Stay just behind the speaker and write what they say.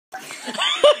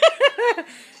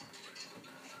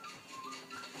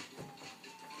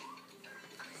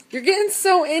You're getting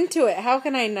so into it. How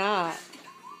can I not?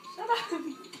 Shut up.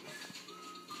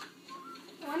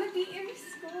 I want to beat your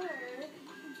score.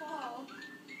 That's all.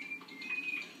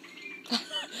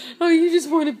 Oh, you just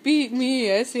want to beat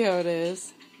me. I see how it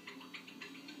is.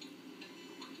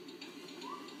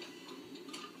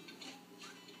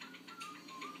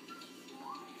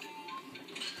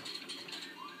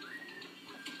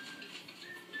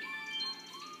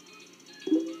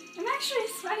 I'm actually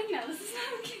sweating now. This is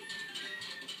not okay.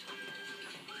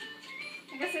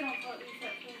 I guess I don't vote Wii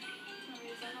Fit for some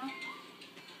reason, huh?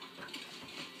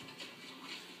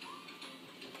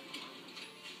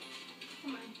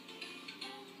 Come on.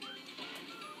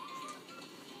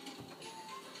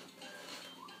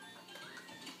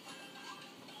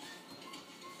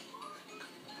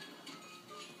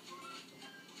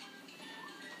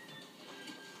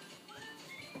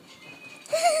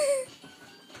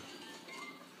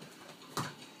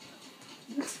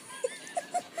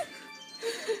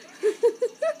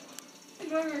 I'm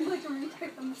going to like a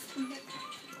retype on the screen.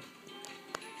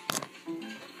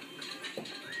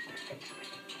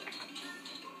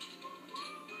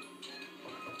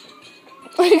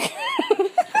 Like,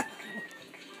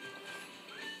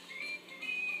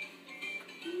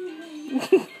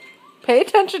 pay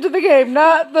attention to the game,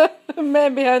 not the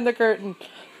man behind the curtain.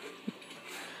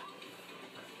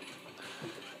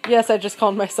 Yes, I just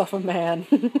called myself a man.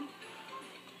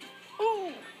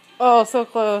 Oh, so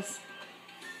close.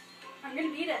 I'm gonna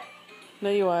beat it. No,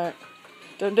 you aren't.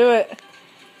 Don't do it.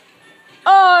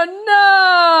 Oh,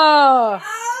 no!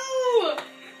 Oh!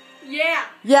 Yeah.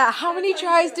 Yeah, how many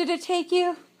tries did it take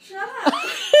you? Shut up.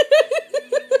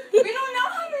 We don't know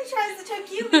how many tries it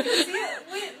took you because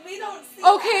we don't see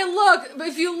Okay, that. look.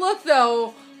 If you look,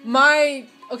 though,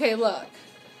 okay, look.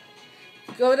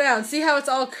 Go down. See how it's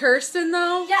all Kirsten,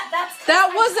 though? Yeah, that's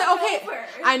That wasn't, okay, over.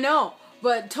 I know,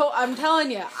 but I'm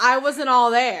telling you, I wasn't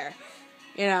all there.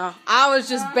 You know, I was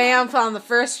just bamf on the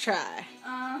first try.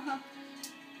 Uh-huh.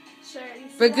 Sure.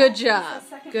 But good job.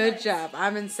 Good place. job.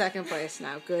 I'm in second place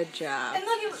now. Good job. And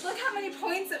look how many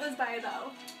points it was by,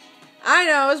 though. I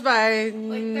know, it was by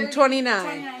Like 29.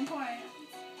 29 points.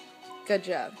 Good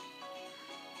job.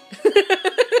 7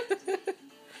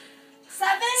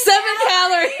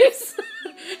 calories.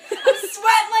 I'm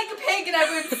sweating like a pig and I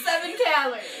burned 7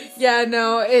 calories. Yeah,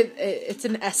 no, it's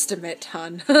an estimate,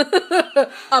 hon.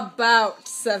 About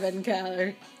 7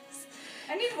 calories.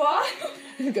 I need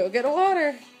water. Go get a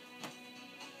water.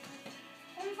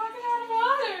 I'm fucking out of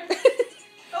water.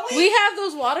 Oh, wait. We have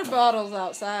those water bottles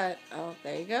outside. Oh,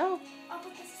 there you go. I'll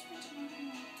put this for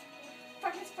tomorrow.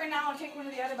 Fuck this for now. I'll take one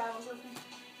of the other bottles with me.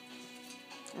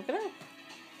 Look it up.